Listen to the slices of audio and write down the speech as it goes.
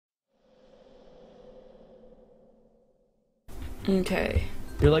Okay.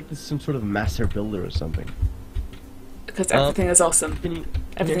 You're like some sort of master builder or something. Because everything is awesome.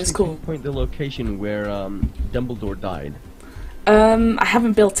 Everything's cool. Point the location where Dumbledore died. I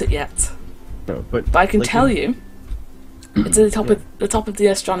haven't built it yet. No, but I can like tell you, it's at the top of the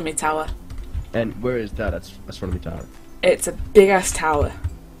astronomy tower. And where is that astronomy tower? It's a big ass tower.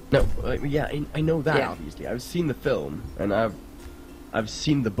 No, yeah, I know that Yeah. obviously. I've seen the film and I've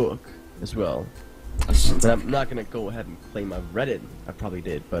seen the book as well. Oh, shit. And I'm not gonna go ahead and claim I've read it. I probably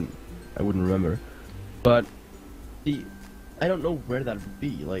did, but I wouldn't remember. But I don't know where that would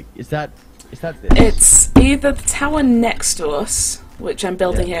be. Like, is that this? It's either the tower next to us, which I'm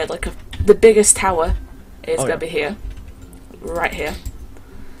building here, like the biggest tower is gonna be here, right here.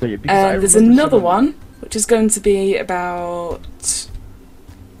 So, yeah, And there's another one, which is going to be about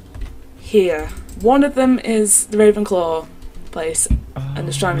here. One of them is the Ravenclaw place and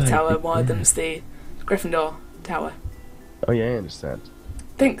the astronomy tower. One of them's the Gryffindor tower. Oh yeah, I understand.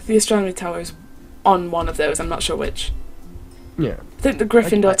 I think the astronomy tower is on one of those. I'm not sure which. Yeah. I think the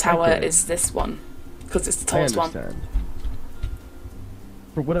Gryffindor tower is this one, because it's the tallest one.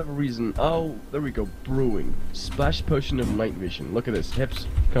 For whatever reason, oh, there we go, brewing. Splash potion of night vision. Look at this, hips,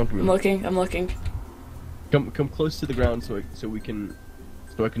 come to me. I'm looking. Come close to the ground so I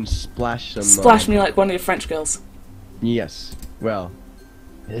can splash some. Splash me like one of your French girls. Yes. Well.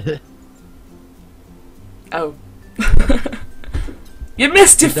 Oh. You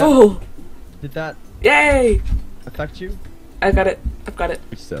missed, you fool! Did that Yay! affect you? I got it. I've got it.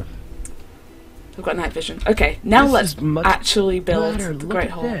 Good stuff. I've got night vision. Okay, now let's actually build the Look Great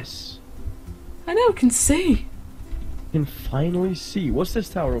at Hall. this. I know, I can see. You can finally see. What's this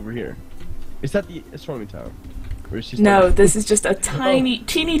tower over here? Is that the astronomy tower? Or is she No, this is just a tiny,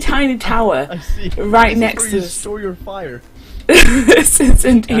 teeny tiny tower I see. right This next is to where you us. store your fire. This is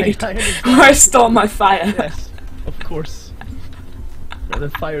indeed I where I store my fire. Yes, of course. The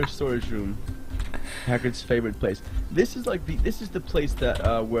fire storage room. Hagrid's favorite place. This is like this is the place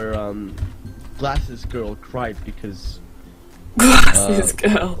that where Glasses Girl cried because Glasses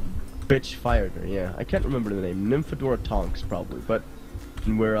Girl. bitch fired her. Yeah, I can't remember the name. Nymphadora Tonks probably, but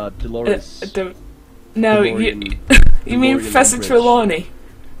where Dolores. No, you mean Professor Trelawney?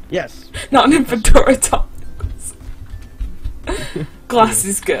 Yes. Not Nymphadora Tonks.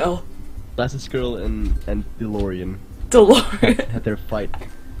 Glasses Girl. Glasses Girl and DeLorean DeLorean. had their fight.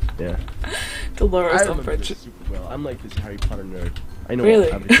 Yeah. Dolores I remember Umbridge. this super well. I'm like this Harry Potter nerd. I know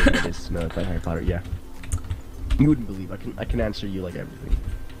Really? everything there is to know about Harry Potter. Yeah. You wouldn't believe I can answer you like everything.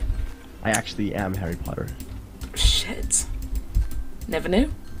 I actually am Harry Potter. Shit. Never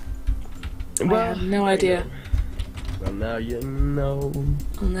knew. Well, I had no idea. Well, now you know.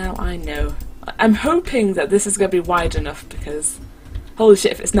 Well, now I know. I'm hoping that this is going to be wide enough because, holy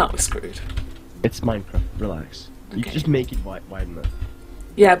shit, if it's not, we're screwed. It's Minecraft. Relax. You Okay. just make it wide enough.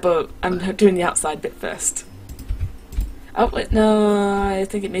 Yeah, but I'm doing the outside bit first. Oh, wait, no, I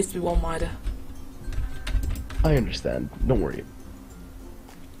think it needs to be one wider. I understand. Don't worry.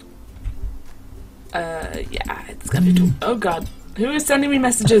 Yeah, it's gonna be too. Oh god. Who is sending me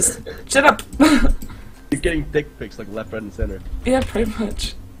messages? Shut up! You're getting dick pics like left, right, and center. Yeah, pretty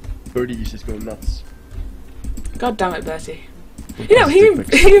much. Birdie is just going nuts. God damn it, Bertie. You know, he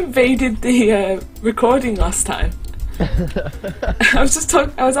invaded the recording last time. I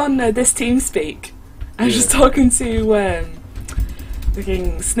was on this TeamSpeak. I was just talking to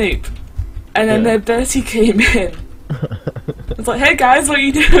freaking Snoop, and then Bertie came in. I was like, "Hey guys, what are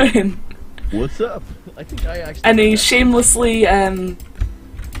you doing?" What's up? I think I actually. And he shamelessly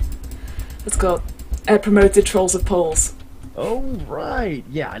what's it called? Promoted Trolls of Poles. Oh right,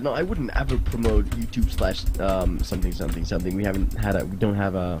 yeah. No, I wouldn't ever promote YouTube / something. We don't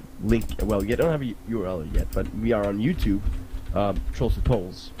have a link. Well, you don't have a URL yet, but we are on YouTube. Trolls of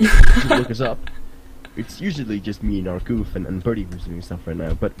Poles. Look us up. It's usually just me and our goof and Birdie who's doing stuff right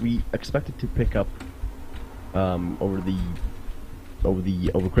now, but we expect it to pick up over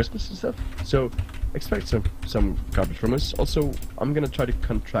Christmas and stuff. So expect some garbage from us. Also, I'm gonna try to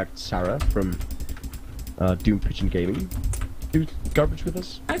contract Sarah from DoomPigeon Gaming do garbage with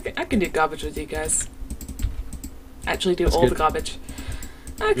us. I can do garbage with you guys. Actually, do That's all good. the garbage.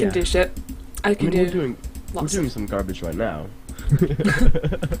 I can do shit. I can do. We're doing some garbage right now.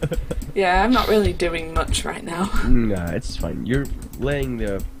 Yeah, I'm not really doing much right now. Nah, it's fine. You're laying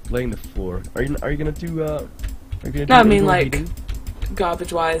the floor. Are you gonna do No, I mean indoor like heating?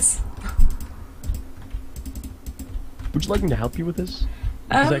 garbage-wise. Would you like me to help you with this?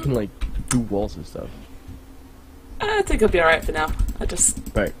 Because I can like do walls and stuff. I think I'll be alright for now. I just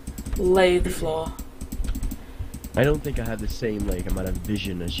lay the floor. I don't think I have the same like amount of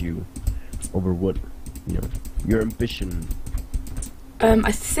vision as you over what your ambition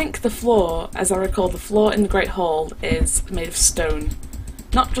I think the floor, as I recall, the floor in the Great Hall is made of stone.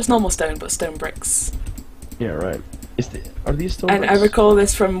 Not just normal stone, but stone bricks. Yeah, right. Are these stone And bricks? I recall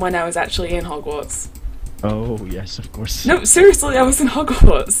this from when I was actually in Hogwarts. Oh, yes, of course. No, seriously, I was in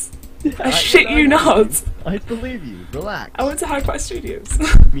Hogwarts. I shit you not. I believe you. Relax. I went to Hogwarts Studios.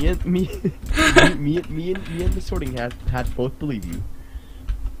 Me and the Sorting Hat both believe you.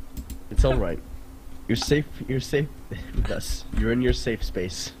 It's all right. You're safe. You're safe with us. You're in your safe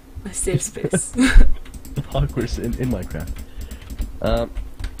space. My safe space. Hogwarts in Minecraft.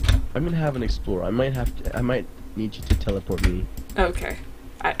 I'm gonna have an explorer. I might need you to teleport me. Okay,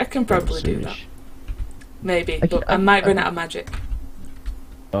 I can probably do that. Soonish. Maybe, but I might run out of magic.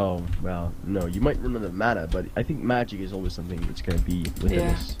 Oh, well, no, you might run out of mana, but I think magic is always something that's gonna be within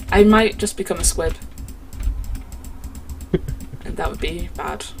Yeah, us. I might just become a squib. And that would be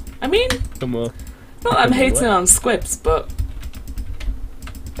bad. I mean, Come on. not that I'm hating on squibs, but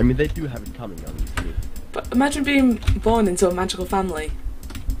I mean, they do have it coming, obviously. imagine being born into a magical family,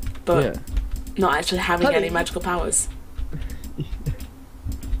 but Yeah. not actually having Honey. any magical powers.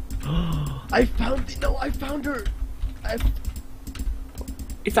 I found her!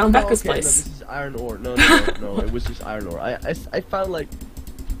 You found Becca's okay, No, place. this is iron ore. No, it was just iron ore. I found like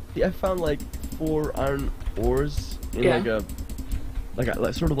 4 iron ores in Yeah. like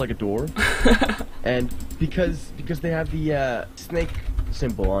sort of like a door. And because they have the snake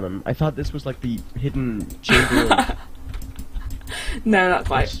symbol on them, I thought this was like the hidden chamber. No, not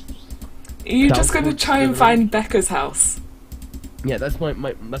quite. Are you just gonna try and find Becca's house? Yeah, that's my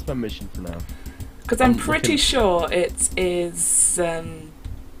mission for now. Because I'm pretty sure it is. I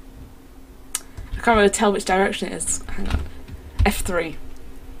can't really tell which direction it is. Hang on. F3.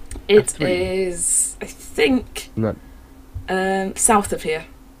 It F3. is, I think, Not south of here.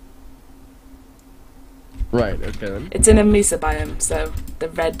 right. Okay then. It's in a Mesa biome, so the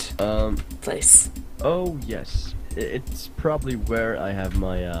red place. Oh yes, it's probably where I have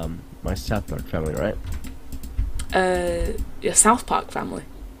my my South Park family, right? Your South Park family.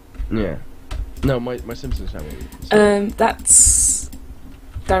 Yeah. No, my Simpsons family. So. That's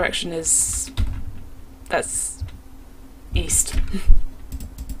direction is that's east.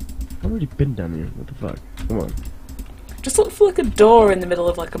 I've already been down here. What the fuck? Come on. Just look for like a door in the middle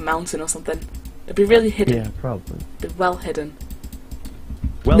of like a mountain or something. It'd be really hidden. Yeah, probably. It'd be well hidden.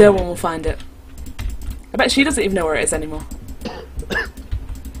 Well, No one will find it. I bet she doesn't even know where it is anymore.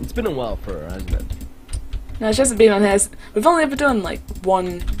 It's been a while for her, hasn't it? No, she hasn't been on here. We've only ever done like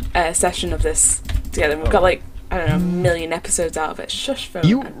one session of this together. We've got like, I don't know, a million episodes out of it. Shush, phone.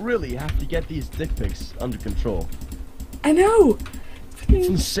 You really have to get these dick pics under control. I know! It's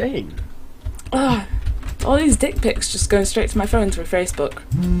insane. Ugh. All these dick pics just going straight to my phone through Facebook.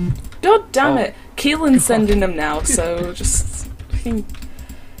 God damn it! Keelan's sending them now, so just...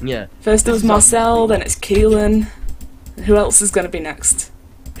 Yeah. First it was Marcel, then it's Keelan. Who else is going to be next?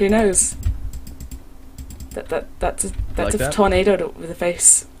 Who knows? That's a Like that? tornado with a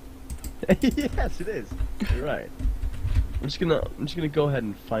face. Yes, it is. You're right. I'm just gonna go ahead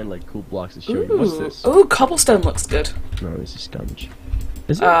and find like cool blocks to show you. What's this? Ooh, cobblestone looks good. No, this is garbage.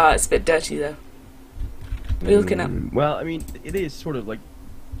 Is it? It's a bit dirty though. What are you looking at? Well, I mean, it is sort of like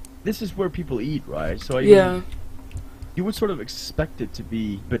this is where people eat, right? So Yeah. you would sort of expect it to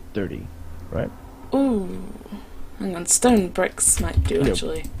be a bit dirty, right? Ooh. Hang on, stone bricks might do No.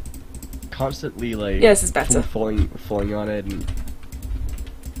 actually. Constantly like Yeah, this is better. falling on it and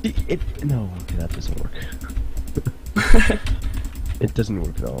no, okay, that doesn't work. It doesn't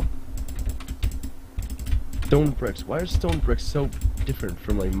work at all. Stone bricks. Why are stone bricks so different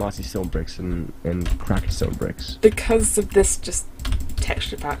from like mossy stone bricks and cracked stone bricks? Because of this just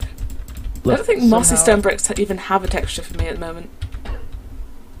texture pack. Look, I don't think mossy somehow- stone bricks even have a texture for me at the moment.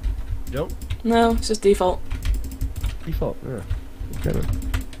 You don't? No, it's just default. Default, yeah. Okay then.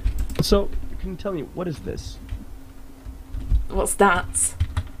 So, can you tell me, what is this? What's that?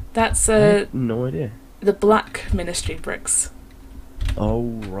 That's I have no idea. the Black Ministry bricks. Oh,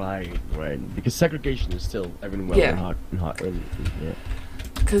 right. Because segregation is still even well Yeah. and hot. Yeah.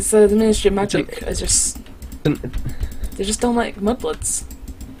 Because the Ministry of Magic is just... Then- They just don't like mudbloods.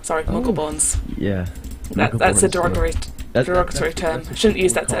 Sorry, Oh. Muggleborns. Yeah. That's a derogatory Derogatory term. I shouldn't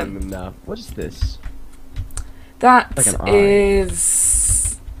use that term. Them now. What is this? That Like an eye.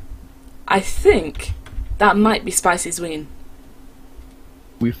 is... I think that might be Spicy Zween.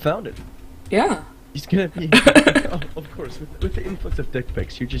 We found it. Yeah. He's gonna be. Oh, of course, with the influx of dick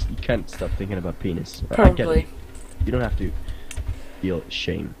pics, you can't stop thinking about penis. I get Probably. it. You don't have to feel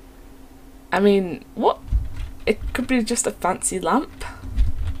shame. I mean, what? It could be just a fancy lamp.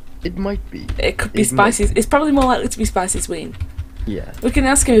 It might be. It could be It might Spicy... It's probably more likely to be Spicy Zween. Yeah. We can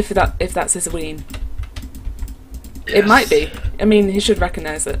ask him if that's his ween. Yes. It might be. I mean, he should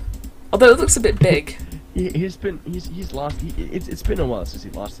recognise it. Although it looks a bit big. He's lost. It's been a while since he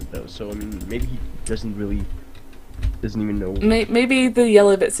lost it though. So I mean, maybe he doesn't even know. Maybe the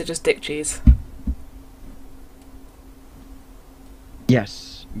yellow bits are just dick cheese.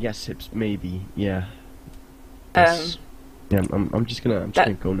 Yes, hips, maybe, yeah. Yes. Yeah, I'm just gonna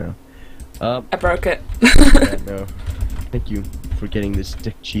go now. I broke it. Yeah, no. Thank you for getting this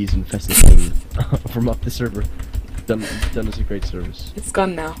dick cheese infested thing from off the server. Done us a great service. It's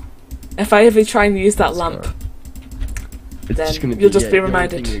gone now. If I ever try and use that lamp, then you'll just be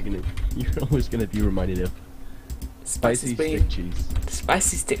reminded. You're always gonna be reminded of spicy stick cheese.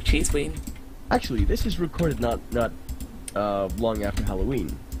 Spicy stick cheese ween. Actually, this is recorded not long after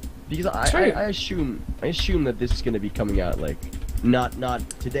Halloween, because I assume that this is gonna be coming out like not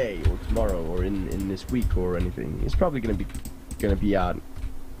today or tomorrow or in this week or anything. It's probably gonna be out.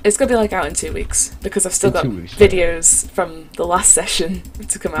 It's gonna be like out in 2 weeks because I've still got videos from the last session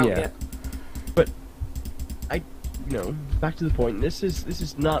to come out yet. But back to the point. This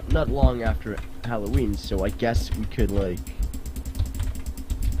is not long after Halloween, so I guess we could like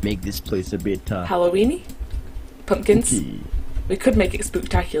make this place a bit Halloweeny? Pumpkins? spooky. We could make it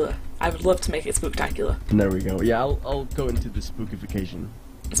spooktacular. I would love to make it spooktacular. And there we go. Yeah, I'll go into the spookification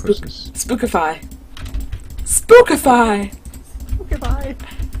process. Spookify. Spookify! Spookify!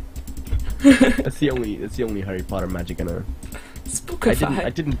 That's the only Harry Potter magic I know. Spookify. I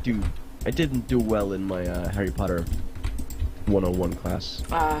didn't do well in my Harry Potter 101 class.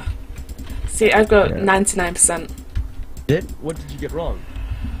 See, I've got 99%. What did you get wrong?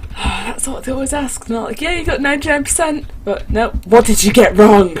 That's what they always ask. They're like, yeah, you got 99%. But no, what did you get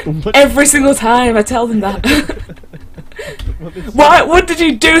wrong? Every single time I tell them that. What did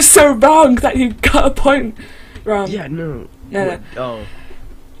you do so wrong that you got a point wrong? Yeah, no. Oh.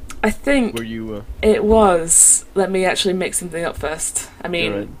 I think Were you, it was. Let me actually make something up first. I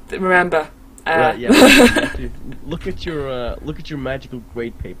mean, remember. Right, yeah. Look at your magical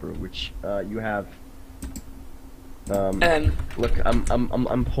grade paper, which you have. Look,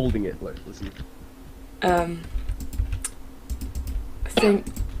 I'm holding it. Look, listen. I think.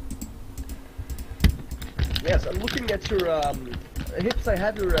 Yes, I'm looking at your hits. I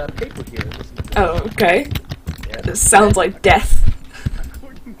have your paper here. Listen. Oh, okay. Yeah. It sounds like death.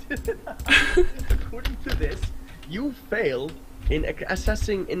 According to this, you failed in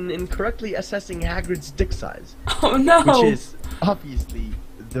correctly assessing Hagrid's dick size. Oh no! Which is obviously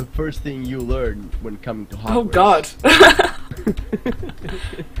the first thing you learn when coming to Hogwarts. Oh god!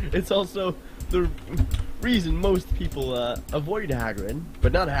 It's also the reason most people avoid Hagrid,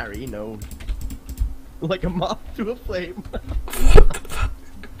 but not Harry. No, like a moth to a flame. What the fuck?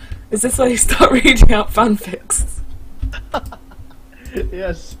 Is this where you start reading out fanfics?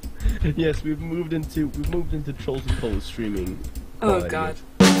 Yes, we've moved into Trolls and Colas streaming. Oh god.